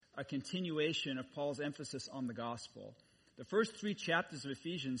a continuation of Paul's emphasis on the gospel. The first 3 chapters of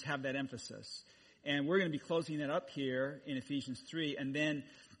Ephesians have that emphasis. And we're going to be closing that up here in Ephesians 3. And then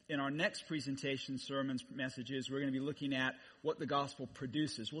in our next presentation, sermons, messages, we're going to be looking at what the gospel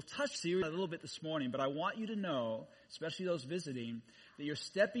produces. We'll touch series a little bit this morning, but I want you to know, especially those visiting, that you're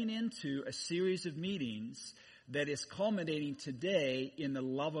stepping into a series of meetings that is culminating today in the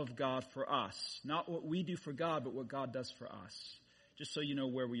love of God for us. Not what we do for God, but what God does for us. Just so you know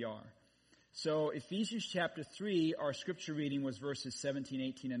where we are. So Ephesians chapter 3, our scripture reading was verses 17,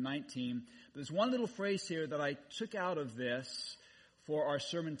 18, and 19. There's one little phrase here that I took out of this for our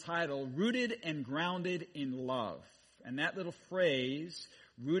sermon title, Rooted and Grounded in Love. And that little phrase,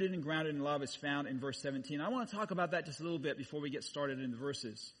 rooted and grounded in love, is found in verse 17. I want to talk about that just a little bit before we get started in the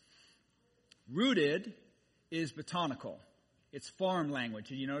verses. Rooted is botanical. It's farm language.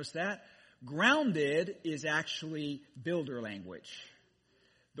 Did you notice that? Grounded is actually builder language.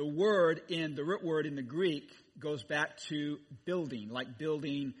 The root word in the Greek goes back to building, like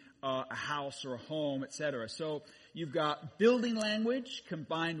building a house or a home, etc. So you've got building language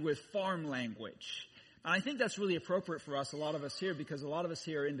combined with farm language. And I think that's really appropriate for us, a lot of us here, because a lot of us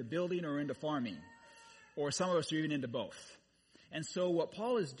here are into building or into farming. Or some of us are even into both. And so what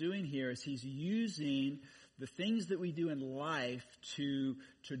Paul is doing here is he's using the things that we do in life to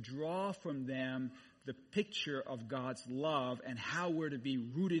draw from them the picture of God's love and how we're to be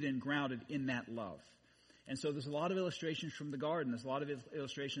rooted and grounded in that love. And so there's a lot of illustrations from the garden. There's a lot of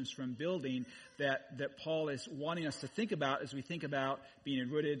illustrations from building that Paul is wanting us to think about as we think about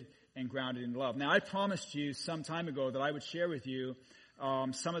being rooted and grounded in love. Now, I promised you some time ago that I would share with you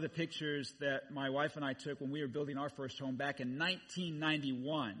some of the pictures that my wife and I took when we were building our first home back in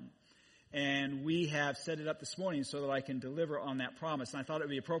 1991. And we have set it up this morning so that I can deliver on that promise. And I thought it would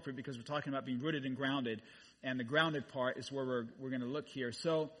be appropriate because we're talking about being rooted and grounded. And the grounded part is where we're going to look here.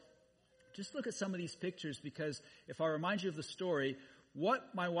 So just look at some of these pictures, because if I remind you of the story, what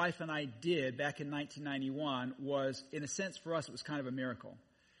my wife and I did back in 1991 was, in a sense for us, it was kind of a miracle.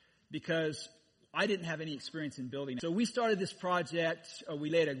 Because I didn't have any experience in building. So we started this project. We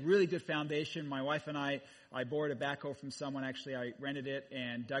laid a really good foundation. My wife and I borrowed a backhoe from someone. Actually, I rented it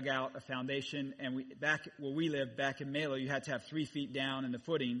and dug out a foundation. And back where we lived, back in Melo, you had to have 3 feet down in the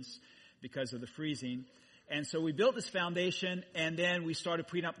footings because of the freezing. And so we built this foundation, and then we started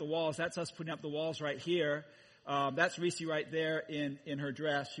putting up the walls. That's us putting up the walls right here. That's Reese right there in her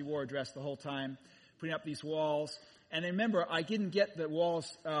dress. She wore a dress the whole time, putting up these walls. And then remember, I didn't get the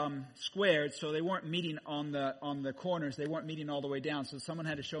walls squared, so they weren't meeting on the corners. They weren't meeting all the way down. So someone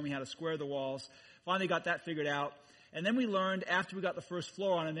had to show me how to square the walls. Finally got that figured out. And then we learned, after we got the first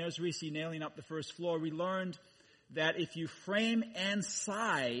floor on, and there's Reese nailing up the first floor, we learned that if you frame and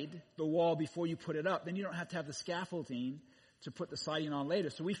side the wall before you put it up, then you don't have to have the scaffolding to put the siding on later.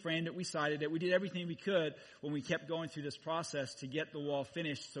 So we framed it, we sided it, we did everything we could when we kept going through this process to get the wall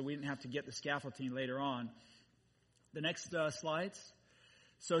finished so we didn't have to get the scaffolding later on. The next slides.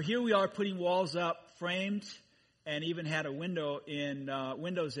 So here we are putting walls up, framed, and even had a windows in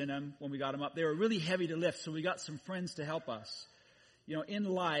them when we got them up. They were really heavy to lift, so we got some friends to help us. You know, in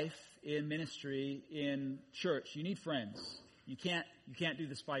life, in ministry, in church, you need friends. You can't do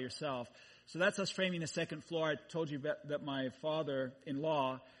this by yourself. So that's us framing the second floor. I told you that my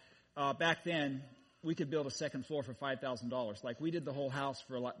father-in-law, back then, we could build a second floor for $5,000. Like, we did the whole house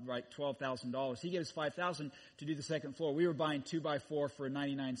for like $12,000. He gave us $5,000 to do the second floor. We were buying 2x4 for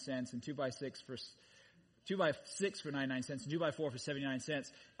 99 cents and 2x6 for 99 cents and 2x4 for 79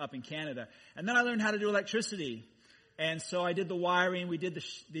 cents up in Canada. And then I learned how to do electricity. And so I did the wiring. We did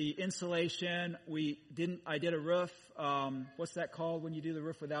the insulation. I did a roof. What's that called when you do the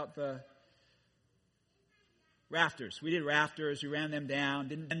roof without the rafters? We did rafters. We ran them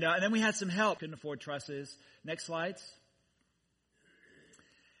down. And then we had some help. Couldn't afford trusses. Next slides.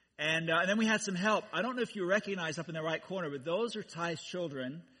 And then we had some help. I don't know if you recognize up in the right corner, but those are Ty's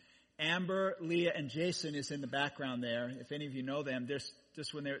children. Amber, Leah, and Jason is in the background there. If any of you know them,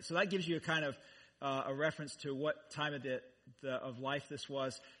 so that gives you a kind of a reference to what time of life this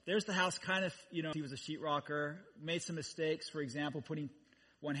was. There's the house, kind of, he was a sheetrocker. Made some mistakes, for example, putting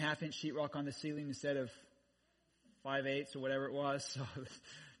 1/2 inch sheetrock on the ceiling instead of 5/8 or whatever it was. So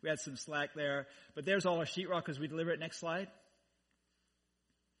we had some slack there. But there's all our sheetrock as we deliver it. Next slide.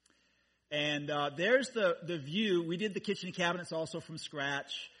 And there's the view. We did the kitchen cabinets also from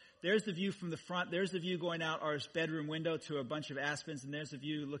scratch. There's the view from the front. There's the view going out our bedroom window to a bunch of aspens. And there's the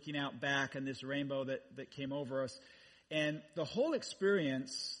view looking out back and this rainbow that came over us. And the whole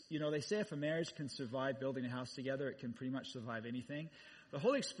experience, they say if a marriage can survive building a house together, it can pretty much survive anything. The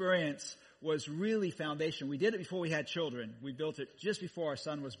whole experience was really foundation. We did it before we had children. We built it just before our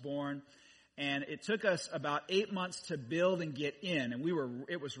son was born. And it took us about 8 months to build and get in. And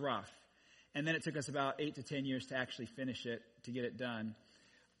it was rough. And then it took us about 8 to 10 years to actually finish it, to get it done.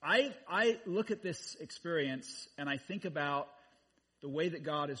 I look at this experience and I think about the way that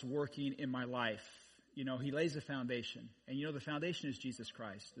God is working in my life. You know, he lays a foundation. And you know, the foundation is Jesus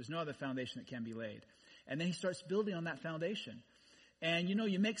Christ. There's no other foundation that can be laid. And then he starts building on that foundation. And you know,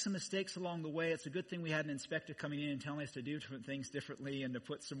 you make some mistakes along the way. It's a good thing we had an inspector coming in and telling us to do different things differently and to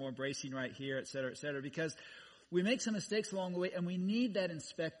put some more bracing right here, et cetera, because we make some mistakes along the way, and we need that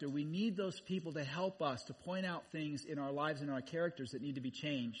inspector. We need those people to help us, to point out things in our lives and our characters that need to be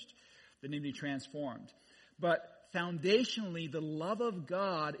changed, that need to be transformed. But foundationally, the love of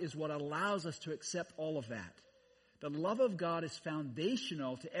God is what allows us to accept all of that. The love of God is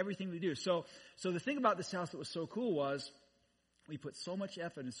foundational to everything we do. So the thing about this house that was so cool was we put so much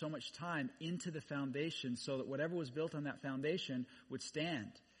effort and so much time into the foundation so that whatever was built on that foundation would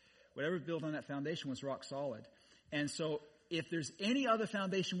stand. Whatever was built on that foundation was rock solid. And so if there's any other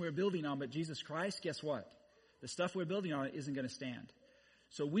foundation we're building on but Jesus Christ, guess what? The stuff we're building on isn't going to stand.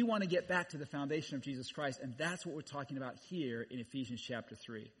 So we want to get back to the foundation of Jesus Christ, and that's what we're talking about here in Ephesians chapter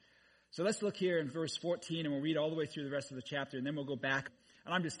 3. So let's look here in verse 14, and we'll read all the way through the rest of the chapter, and then we'll go back.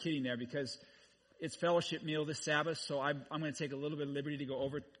 And I'm just kidding there because it's fellowship meal this Sabbath, so I'm going to take a little bit of liberty to go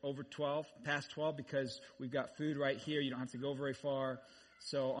over 12, past 12, because we've got food right here. You don't have to go very far.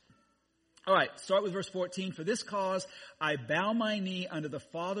 So, all right, start with verse 14. For this cause I bow my knee unto the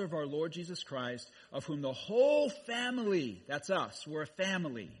Father of our Lord Jesus Christ, of whom the whole family, that's us, we're a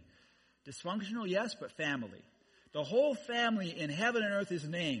family. Dysfunctional, yes, but family. The whole family in heaven and earth is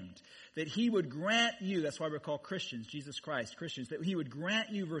named, that he would grant you, that's why we're called Christians, Jesus Christ, Christians, that he would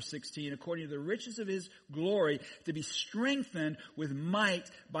grant you, verse 16, according to the riches of his glory, to be strengthened with might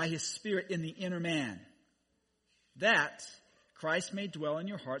by his Spirit in the inner man. That Christ may dwell in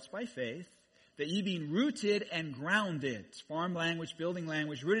your hearts by faith, that ye being rooted and grounded, farm language, building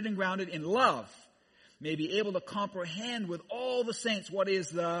language, rooted and grounded in love, may be able to comprehend with all the saints what is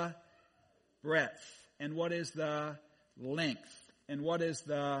the breadth, and what is the length, and what is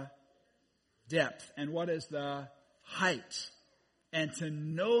the depth, and what is the height, and to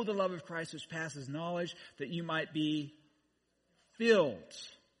know the love of Christ which passes knowledge, that you might be filled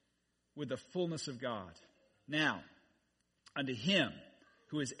with the fullness of God. Now, unto him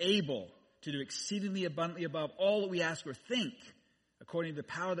who is able to do exceedingly abundantly above all that we ask or think, according to the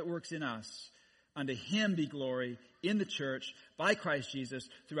power that works in us, unto him be glory in the church by Christ Jesus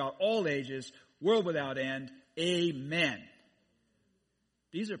throughout all ages, world without end. Amen.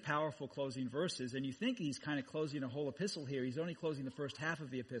 These are powerful closing verses, and you think he's kind of closing a whole epistle here. He's only closing the first half of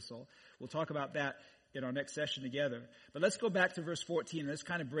the epistle. We'll talk about that in our next session together. But let's go back to verse 14. Let's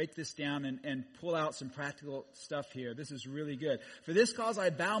kind of break this down and pull out some practical stuff here. This is really good. For this cause I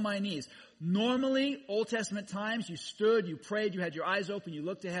bow my knees. Normally, Old Testament times, you stood, you prayed, you had your eyes open, you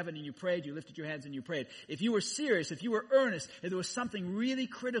looked to heaven and you prayed, you lifted your hands and you prayed. If you were serious, if you were earnest, if there was something really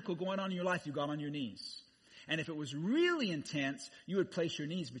critical going on in your life, you got on your knees. And if it was really intense, you would place your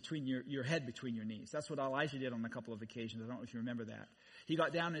knees between your head between your knees. That's what Elijah did on a couple of occasions. I don't know if you remember that. He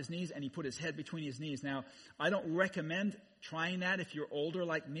got down on his knees and he put his head between his knees. Now, I don't recommend trying that if you're older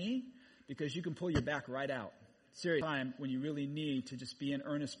like me, because you can pull your back right out. Serious time when you really need to just be in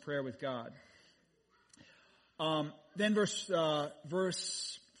earnest prayer with God. Then verse,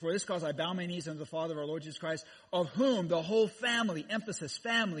 for this cause I bow my knees unto the Father of our Lord Jesus Christ, of whom the whole family, emphasis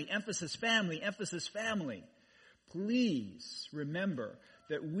family, emphasis family, emphasis family. Please remember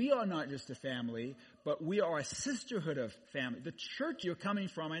that we are not just a family, but we are a sisterhood of family. The church you're coming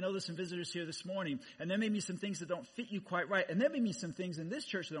from, I know there's some visitors here this morning, and there may be some things that don't fit you quite right, and there may be some things in this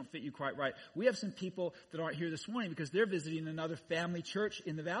church that don't fit you quite right. We have some people that aren't here this morning because they're visiting another family church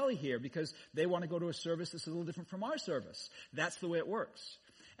in the valley here because they want to go to a service that's a little different from our service. That's the way it works.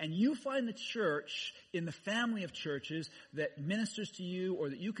 And you find the church in the family of churches that ministers to you or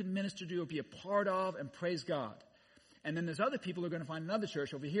that you can minister to or be a part of, and praise God. And then there's other people who are going to find another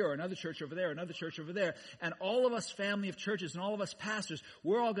church over here or another church over there, another church over there. And all of us family of churches and all of us pastors,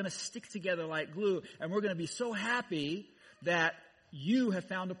 we're all going to stick together like glue. And we're going to be so happy that you have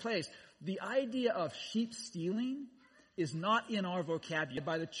found a place. The idea of sheep stealing is not in our vocabulary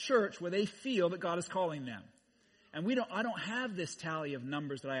by the church where they feel that God is calling them. And I don't have this tally of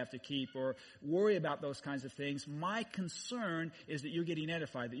numbers that I have to keep or worry about those kinds of things. My concern is that you're getting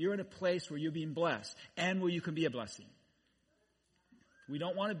edified, that you're in a place where you're being blessed and where you can be a blessing. We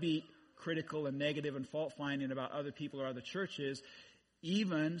don't want to be critical and negative and fault-finding about other people or other churches.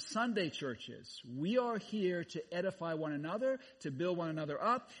 even Sunday churches. We are here to edify one another, to build one another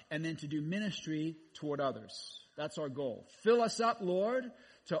up, and then to do ministry toward others. That's our goal. Fill us up, Lord,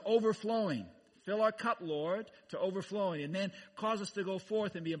 to overflowing. Fill our cup, Lord, to overflowing. And then cause us to go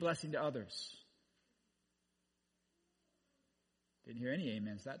forth and be a blessing to others. Didn't hear any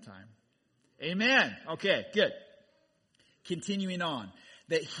amens that time. Amen. Okay, good. Continuing on.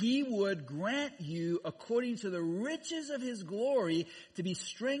 That he would grant you, according to the riches of his glory, to be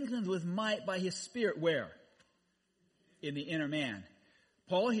strengthened with might by his Spirit. Where? In the inner man.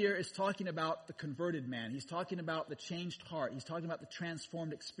 Paul here is talking about the converted man. He's talking about the changed heart. He's talking about the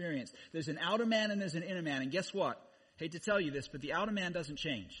transformed experience. There's an outer man and there's an inner man. And guess what? Hate to tell you this, but the outer man doesn't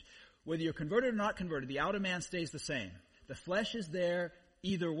change. Whether you're converted or not converted, the outer man stays the same. The flesh is there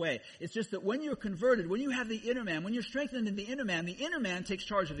either way. It's just that when you're converted, when you have the inner man, when you're strengthened in the inner man takes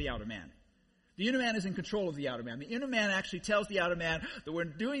charge of the outer man. The inner man is in control of the outer man. The inner man actually tells the outer man that we're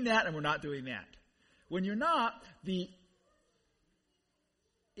doing that and we're not doing that. When you're not, the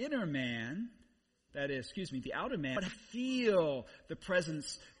inner man, the outer man, feel the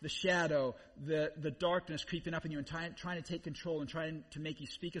presence, the shadow, the darkness creeping up in you and trying to take control and trying to make you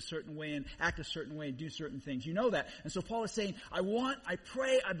speak a certain way and act a certain way and do certain things. You know that. And so Paul is saying, I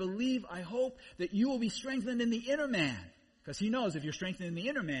pray, I believe, I hope that you will be strengthened in the inner man. Because he knows if you're strengthened in the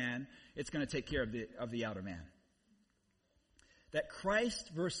inner man, it's going to take care of the outer man. That Christ,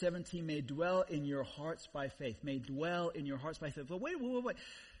 verse 17, may dwell in your hearts by faith. May dwell in your hearts by faith. But wait.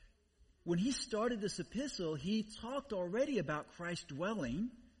 When he started this epistle, he talked already about Christ dwelling.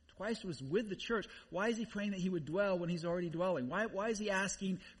 Christ was with the church. Why is he praying that he would dwell when he's already dwelling? Why is he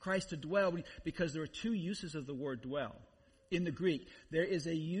asking Christ to dwell? Because there are two uses of the word dwell. In the Greek, there is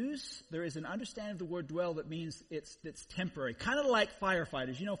an understanding of the word dwell that means it's temporary. Kind of like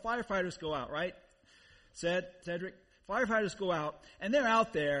firefighters. You know, firefighters go out, right? Cedric? Firefighters go out, and they're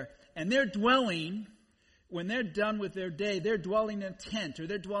out there, and they're dwelling. When they're done with their day, they're dwelling in a tent, or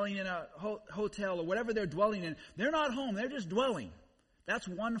they're dwelling in a hotel, or whatever they're dwelling in. They're not home, they're just dwelling. That's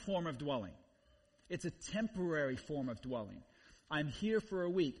one form of dwelling. It's a temporary form of dwelling. I'm here for a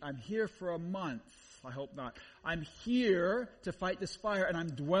week. I'm here for a month. I hope not. I'm here to fight this fire, and I'm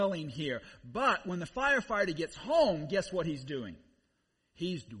dwelling here. But when the firefighter gets home, guess what he's doing?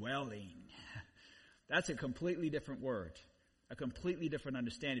 He's dwelling. That's a completely different word, a completely different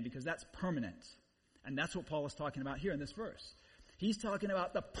understanding, because that's permanent. And that's what Paul is talking about here in this verse. He's talking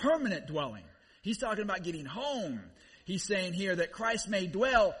about the permanent dwelling. He's talking about getting home. He's saying here that Christ may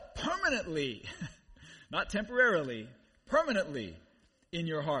dwell permanently, not temporarily, permanently in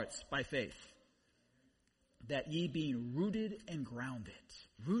your hearts by faith. That ye being rooted and grounded.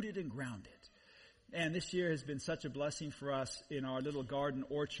 Rooted and grounded. And this year has been such a blessing for us in our little garden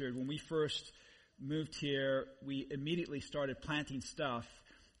orchard. When we first moved here, we immediately started planting stuff,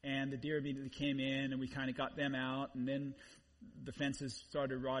 and the deer immediately came in, and we kind of got them out, and then the fences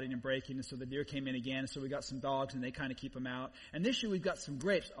started rotting and breaking, and so the deer came in again, so we got some dogs, and they kind of keep them out. And this year we've got some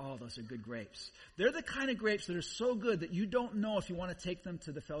grapes. Oh, those are good grapes. They're the kind of grapes that are so good that you don't know if you want to take them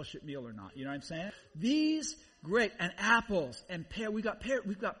to the fellowship meal or not. You know what I'm saying? These grapes and apples and pear. We've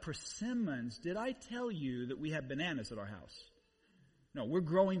got persimmons. Did I tell you that we have bananas at our house? No, we're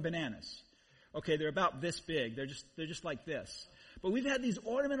growing bananas. Okay, they're about this big. They're just like this. But we've had these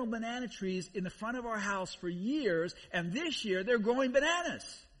ornamental banana trees in the front of our house for years, and this year they're growing bananas.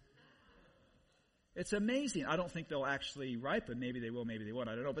 It's amazing. I don't think they'll actually ripen. Maybe they will, maybe they won't.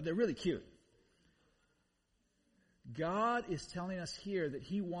 I don't know. But they're really cute. God is telling us here that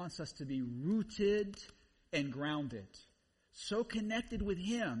He wants us to be rooted and grounded. So connected with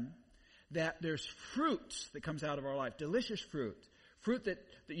Him that there's fruit that comes out of our life. Delicious fruit. Fruit that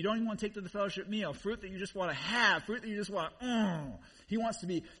you don't even want to take to the fellowship meal. Fruit that you just want to have. Fruit that you just want to, He wants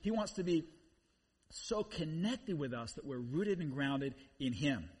to be so connected with us that we're rooted and grounded in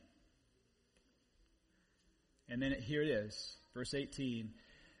Him. And then here it is, verse 18.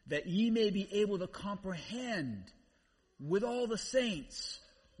 That ye may be able to comprehend with all the saints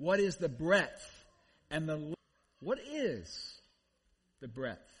what is the breadth and the length. What is the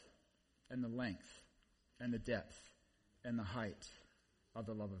breadth and the length and the depth and the height of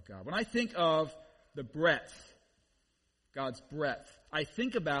the love of God? When I think of the breadth, God's breadth, I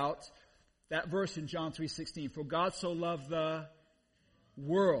think about that verse in John 3:16. For God so loved the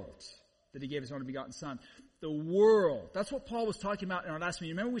world that He gave His only begotten Son. The world. That's what Paul was talking about in our last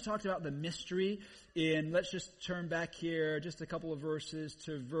meeting. Remember we talked about the mystery in, let's just turn back here just a couple of verses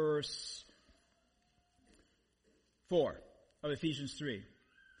to verse 4 of Ephesians 3.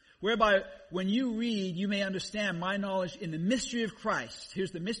 Whereby, when you read, you may understand my knowledge in the mystery of Christ.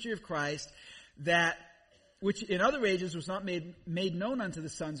 Here's the mystery of Christ, that which in other ages was not made known unto the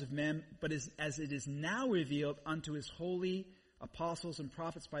sons of men, but as it is now revealed unto his holy apostles and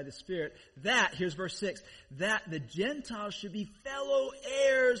prophets by the Spirit, that," here's verse 6, "that the Gentiles should be fellow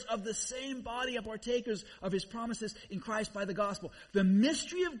heirs of the same body and partakers of his promises in Christ by the gospel." The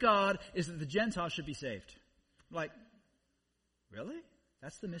mystery of God is that the Gentiles should be saved. Like, really?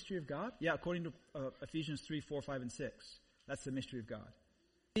 That's the mystery of God? Yeah, according to Ephesians 3, 4, 5, and 6. That's the mystery of God.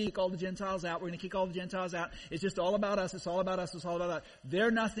 Kick all the Gentiles out. We're going to kick all the Gentiles out. It's just all about us. It's all about us. It's all about us.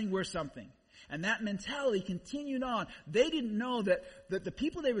 They're nothing. We're something. And that mentality continued on. They didn't know that the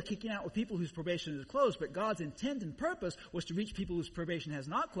people they were kicking out were people whose probation is closed, but God's intent and purpose was to reach people whose probation has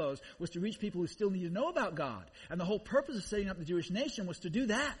not closed, was to reach people who still need to know about God. And the whole purpose of setting up the Jewish nation was to do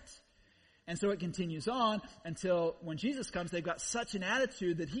that. And so it continues on until when Jesus comes, they've got such an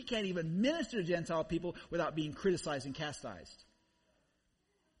attitude that he can't even minister to Gentile people without being criticized and chastised.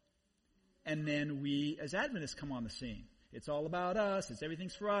 And then we, as Adventists, come on the scene. It's all about us. It's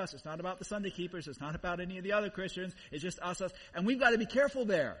everything's for us. It's not about the Sunday keepers. It's not about any of the other Christians. It's just us. And we've got to be careful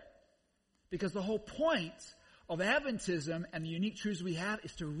there. Because the whole point of Adventism and the unique truths we have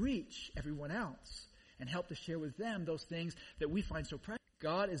is to reach everyone else and help to share with them those things that we find so precious.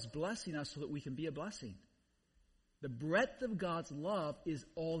 God is blessing us so that we can be a blessing. The breadth of God's love is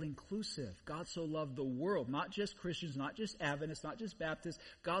all-inclusive. God so loved the world, not just Christians, not just Adventists, not just Baptists.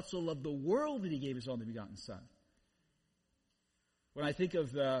 God so loved the world that he gave his only begotten Son. When I think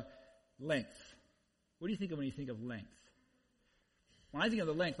of the length, what do you think of when you think of length? When I think of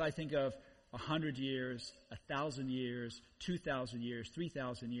the length, I think of 100 years, 1,000 years, 2,000 years,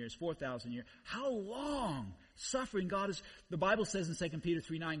 3,000 years, 4,000 years. How long suffering God is. The Bible says in 2 Peter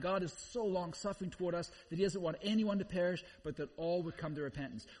 3:9, God is so long suffering toward us that he doesn't want anyone to perish, but that all would come to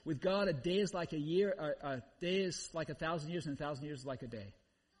repentance. With God, a day is like a year, a day is like 1,000 years, and 1,000 years is like a day.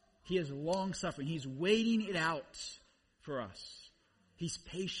 He is long suffering. He's waiting it out for us. He's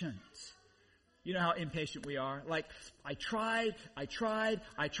patient. You know how impatient we are? Like, I tried, I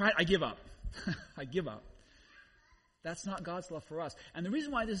give up. I give up. That's not God's love for us. And the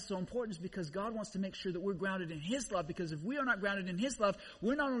reason why this is so important is because God wants to make sure that we're grounded in his love, because if we are not grounded in his love,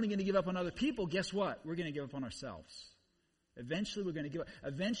 we're not only going to give up on other people, guess what? We're going to give up on ourselves. Eventually we're going to give up.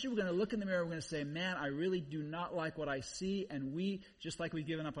 Eventually we're going to look in the mirror and we're going to say, man, I really do not like what I see, and we, just like we've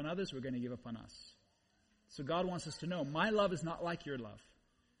given up on others, we're going to give up on us. So God wants us to know, my love is not like your love.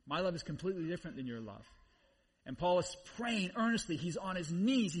 My love is completely different than your love. And Paul is praying earnestly. He's on his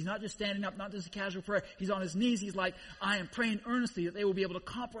knees. He's not just standing up, not just a casual prayer. He's on his knees. He's like, I am praying earnestly that they will be able to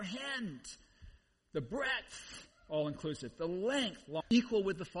comprehend the breadth, all-inclusive, the length, equal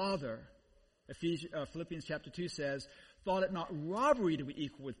with the Father. Philippians chapter 2 says, thought it not robbery to be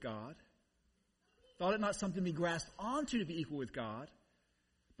equal with God, thought it not something to be grasped onto to be equal with God,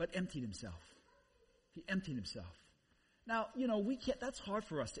 but emptied himself. He emptied himself. Now, we can't, that's hard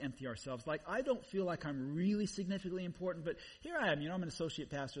for us to empty ourselves. Like, I don't feel like I'm really significantly important, but here I am, I'm an associate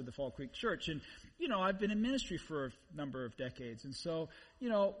pastor of the Fall Creek Church, and, I've been in ministry for a number of decades, and so,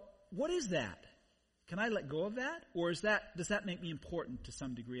 what is that? Can I let go of that? Or does that make me important to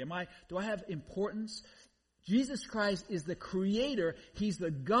some degree? Do I have importance? Jesus Christ is the creator. He's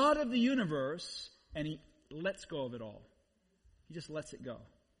the God of the universe, and he lets go of it all. He just lets it go.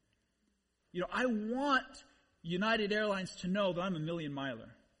 I want United Airlines to know that I'm a million miler.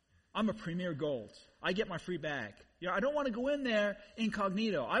 I'm a Premier Gold. I get my free bag. I don't want to go in there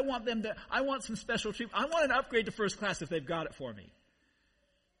incognito. I want some special treatment. I want an upgrade to first class if they've got it for me.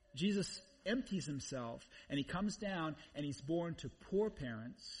 Jesus empties himself, and he comes down, and he's born to poor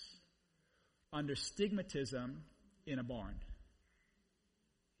parents under stigmatism in a barn.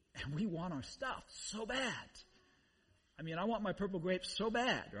 And we want our stuff so bad. I want my purple grapes so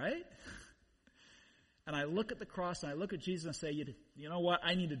bad, right? And I look at the cross and I look at Jesus and I say, you know what?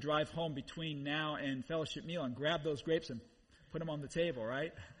 I need to drive home between now and fellowship meal and grab those grapes and put them on the table,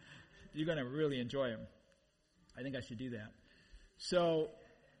 right? You're going to really enjoy them. I think I should do that. So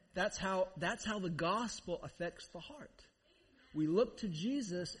that's how the gospel affects the heart. We look to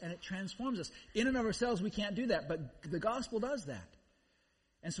Jesus and it transforms us. In and of ourselves, we can't do that, but the gospel does that.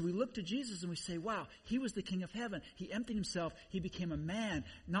 And so we look to Jesus and we say, wow, he was the King of heaven. He emptied himself. He became a man.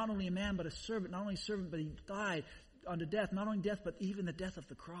 Not only a man, but a servant. Not only a servant, but he died unto death. Not only death, but even the death of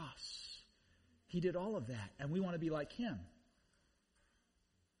the cross. He did all of that. And we want to be like him.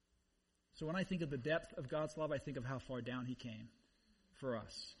 So when I think of the depth of God's love, I think of how far down he came for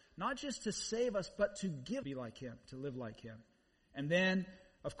us. Not just to save us, but to be like him, to live like him. And then,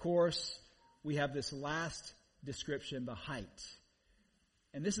 of course, we have this last description, the height.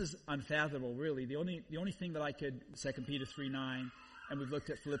 And this is unfathomable, really. The only thing that I could, 2 Peter 3:9, And we've looked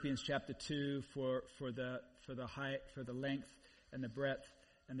at Philippians chapter 2 for the height, for the length and the breadth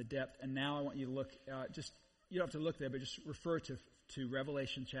and the depth. And now I want you to look, you don't have to look there, but just refer to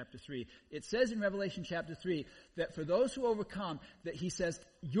Revelation chapter 3. It says in Revelation chapter 3 that for those who overcome, that he says,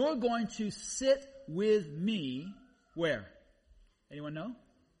 you're going to sit with me, where? Anyone know?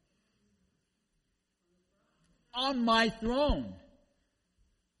 On my throne.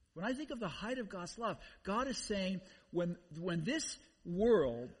 When I think of the height of God's love, God is saying, when this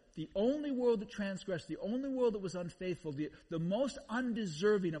world, the only world that transgressed, the only world that was unfaithful, the most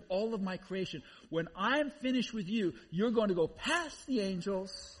undeserving of all of my creation, when I'm finished with you, you're going to go past the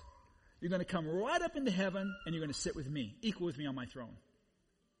angels, you're going to come right up into heaven, and you're going to sit with me, equal with me on my throne.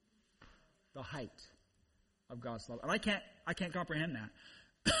 The height of God's love. And I can't comprehend that.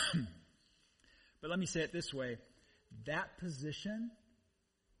 But let me say it this way. That position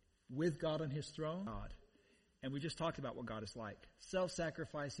with God on his throne, God. And we just talked about what God is like.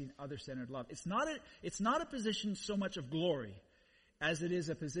 Self-sacrificing, other-centered love. It's not a position so much of glory as it is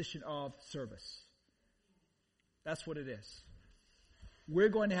a position of service. That's what it is. We're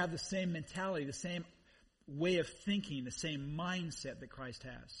going to have the same mentality, the same way of thinking, the same mindset that Christ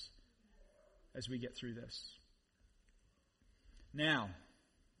has as we get through this. Now,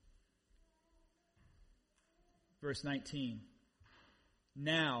 verse 19.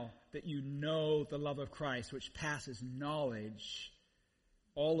 Now that you know the love of Christ, which passes knowledge,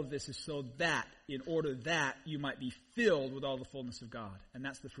 all of this is so that, in order that you might be filled with all the fullness of God. And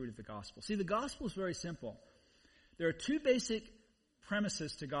that's the fruit of the gospel. See, the gospel is very simple. There are two basic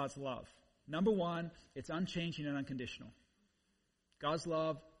premises to God's love. Number one, it's unchanging and unconditional. God's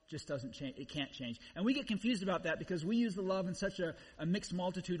love just doesn't change. It can't change. And we get confused about that because we use the love in such a mixed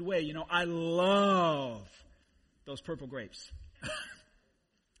multitude way. You know, I love those purple grapes.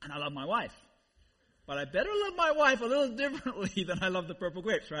 And I love my wife. But I better love my wife a little differently than I love the purple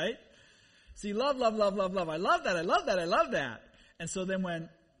grapes, right? See, love, love, love, love, love. I love that, I love that, I love that. And so then when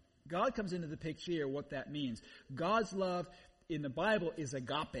God comes into the picture, what that means. God's love in the Bible is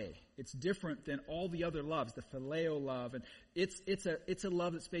agape. It's different than all the other loves, the phileo love. And it's a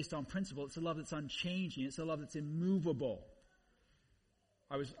love that's based on principle. It's a love that's unchanging. It's a love that's immovable.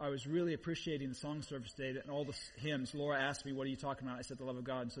 I was really appreciating the song service today and all the hymns. Laura asked me, what are you talking about? I said, the love of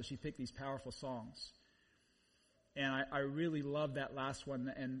God. And so she picked these powerful songs. And I really love that last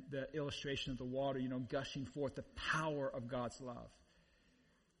one and the illustration of the water, you know, gushing forth the power of God's love.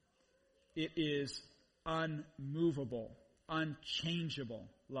 It is unmovable, unchangeable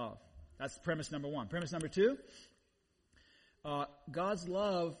love. That's premise number one. Premise number two, God's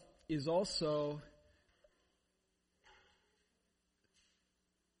love is also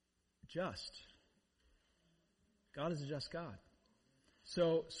just. God is a just God.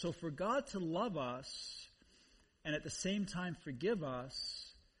 So for God to love us and at the same time forgive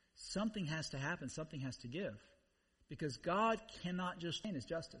us, something has to happen, something has to give. Because God cannot just in his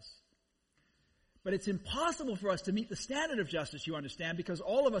justice. But it's impossible for us to meet the standard of justice, you understand, because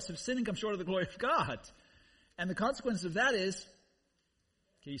all of us have sinned and come short of the glory of God. And the consequence of that is,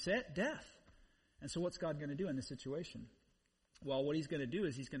 can you say it? Death. And so what's God going to do in this situation? Well, what he's going to do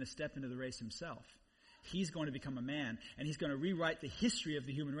is he's going to step into the race himself. He's going to become a man, and he's going to rewrite the history of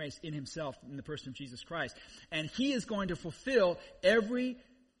the human race in himself, in the person of Jesus Christ. And he is going to fulfill every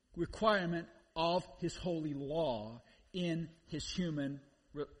requirement of his holy law in his human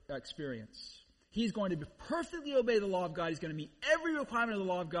experience. He's going to perfectly obey the law of God. He's going to meet every requirement of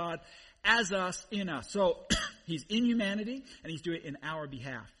the law of God as us, in us. So he's in humanity, and he's doing it in our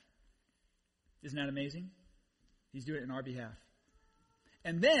behalf. Isn't that amazing? He's doing it in our behalf.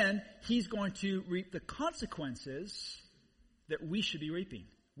 And then he's going to reap the consequences that we should be reaping.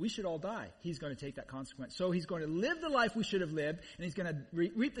 We should all die. He's going to take that consequence. So he's going to live the life we should have lived, and he's going to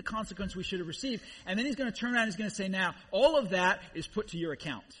reap the consequence we should have received. And then he's going to turn around and he's going to say, now, all of that is put to your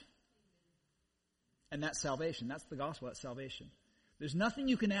account. And that's salvation. That's the gospel. That's salvation. There's nothing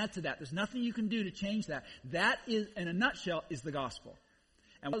you can add to that. There's nothing you can do to change that. That is, in a nutshell, is the gospel.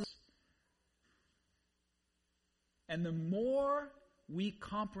 And the more we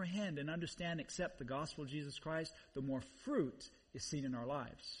comprehend and understand and accept the gospel of Jesus Christ, the more fruit is seen in our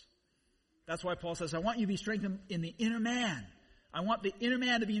lives. That's why Paul says, I want you to be strengthened in the inner man. I want the inner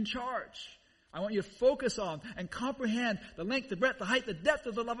man to be in charge. I want you to focus on and comprehend the length, the breadth, the height, the depth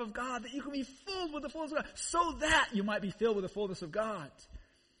of the love of God, that you can be filled with the fullness of God, so that you might be filled with the fullness of God.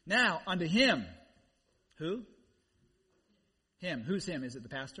 Now, unto him. Who? Him. Who's him? Is it the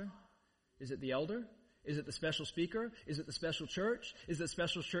pastor? Is it the elder? Is it the special speaker? Is it the special church? Is it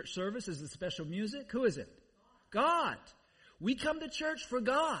special church service? Is it special music? Who is it? God. We come to church for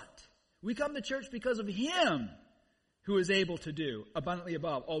God. We come to church because of him. who is able to do abundantly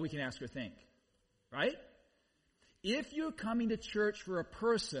above all we can ask or think. Right? If you're coming to church for a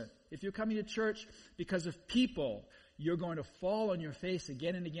person, if you're coming to church because of people, you're going to fall on your face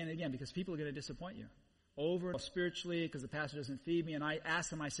again and again and again because people are going to disappoint you. Over spiritually because the pastor doesn't feed me. And I ask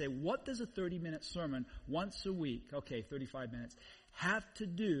them, I say, what does a 30-minute sermon once a week, okay, 35 minutes, have to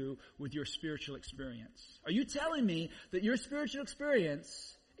do with your spiritual experience? Are you telling me that your spiritual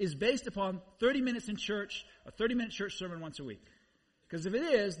experience is based upon 30 minutes in church, a 30-minute church sermon once a week? Because if it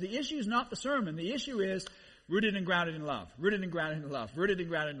is, the issue is not the sermon. The issue is rooted and grounded in love. Rooted and grounded in love. Rooted and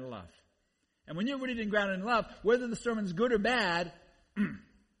grounded in love. And when you're rooted and grounded in love, whether the sermon's good or bad,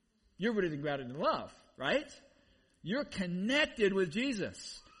 you're rooted and grounded in love. Right? You're connected with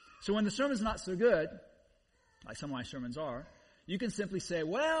Jesus. So when the sermon's not so good, like some of my sermons are, you can simply say,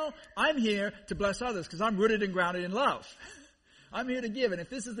 well, I'm here to bless others because I'm rooted and grounded in love. I'm here to give. And if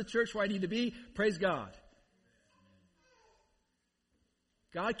this is the church where I need to be, praise God.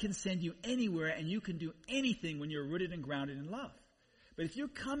 God can send you anywhere and you can do anything when you're rooted and grounded in love. But if you're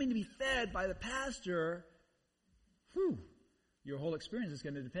coming to be fed by the pastor, your whole experience is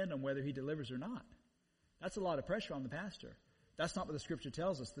going to depend on whether he delivers or not. That's a lot of pressure on the pastor. That's not what the Scripture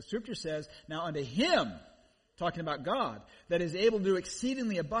tells us. The Scripture says, now unto him, talking about God, that is able to do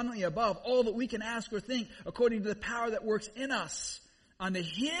exceedingly abundantly above all that we can ask or think, according to the power that works in us. Unto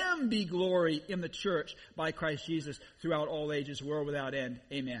him be glory in the church by Christ Jesus throughout all ages, world without end.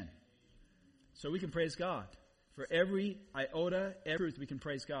 Amen. So we can praise God. For every iota, every truth, we can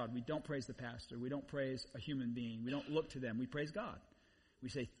praise God. We don't praise the pastor. We don't praise a human being. We don't look to them. We praise God. We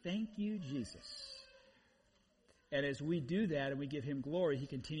say, thank you, Jesus. And as we do that and we give him glory, he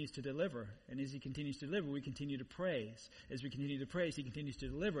continues to deliver. And as he continues to deliver, we continue to praise. As we continue to praise, he continues to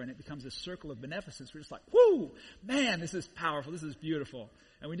deliver. And it becomes a circle of beneficence. We're just like, whoo, man, this is powerful. This is beautiful.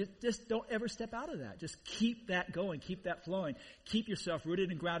 And we just don't ever step out of that. Just keep that going. Keep that flowing. Keep yourself rooted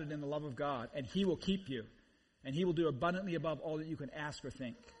and grounded in the love of God. And he will keep you. And he will do abundantly above all that you can ask or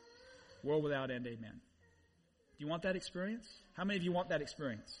think. World without end, amen. Do you want that experience? How many of you want that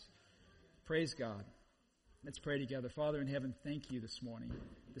experience? Praise God. Let's pray together. Father in heaven, thank you this morning,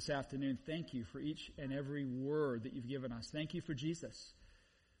 this afternoon. Thank you for each and every word that you've given us. Thank you for Jesus,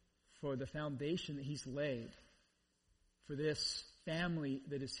 for the foundation that he's laid, for this family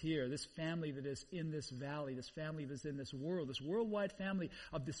that is here, this family that is in this valley, this family that is in this world, this worldwide family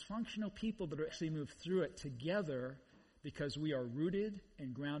of dysfunctional people that are actually moved through it together because we are rooted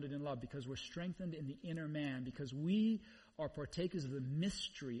and grounded in love, because we're strengthened in the inner man, because we are partakers of the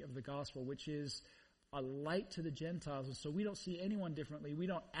mystery of the gospel, which is a light to the Gentiles. And so we don't see anyone differently. We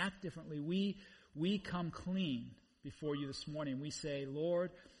don't act differently. We come clean before you this morning. We say,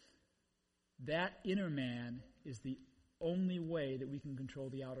 Lord, that inner man is the only way that we can control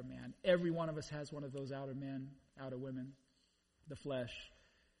the outer man. Every one of us has one of those outer men, outer women, the flesh.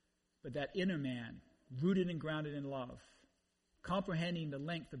 But that inner man, rooted and grounded in love, comprehending the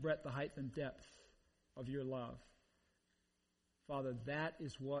length, the breadth, the height, and depth of your love. Father, that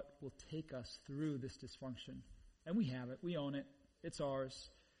is what will take us through this dysfunction. And we have it. We own it. It's ours.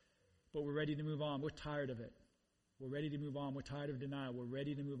 But we're ready to move on. We're tired of it. We're ready to move on. We're tired of denial. We're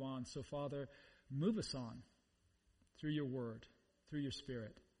ready to move on. So, Father, move us on through your word, through your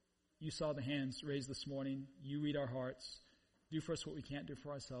spirit. You saw the hands raised this morning. You read our hearts. Do for us what we can't do for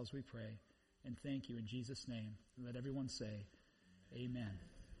ourselves, we pray. And thank you in Jesus' name. And let everyone say, amen.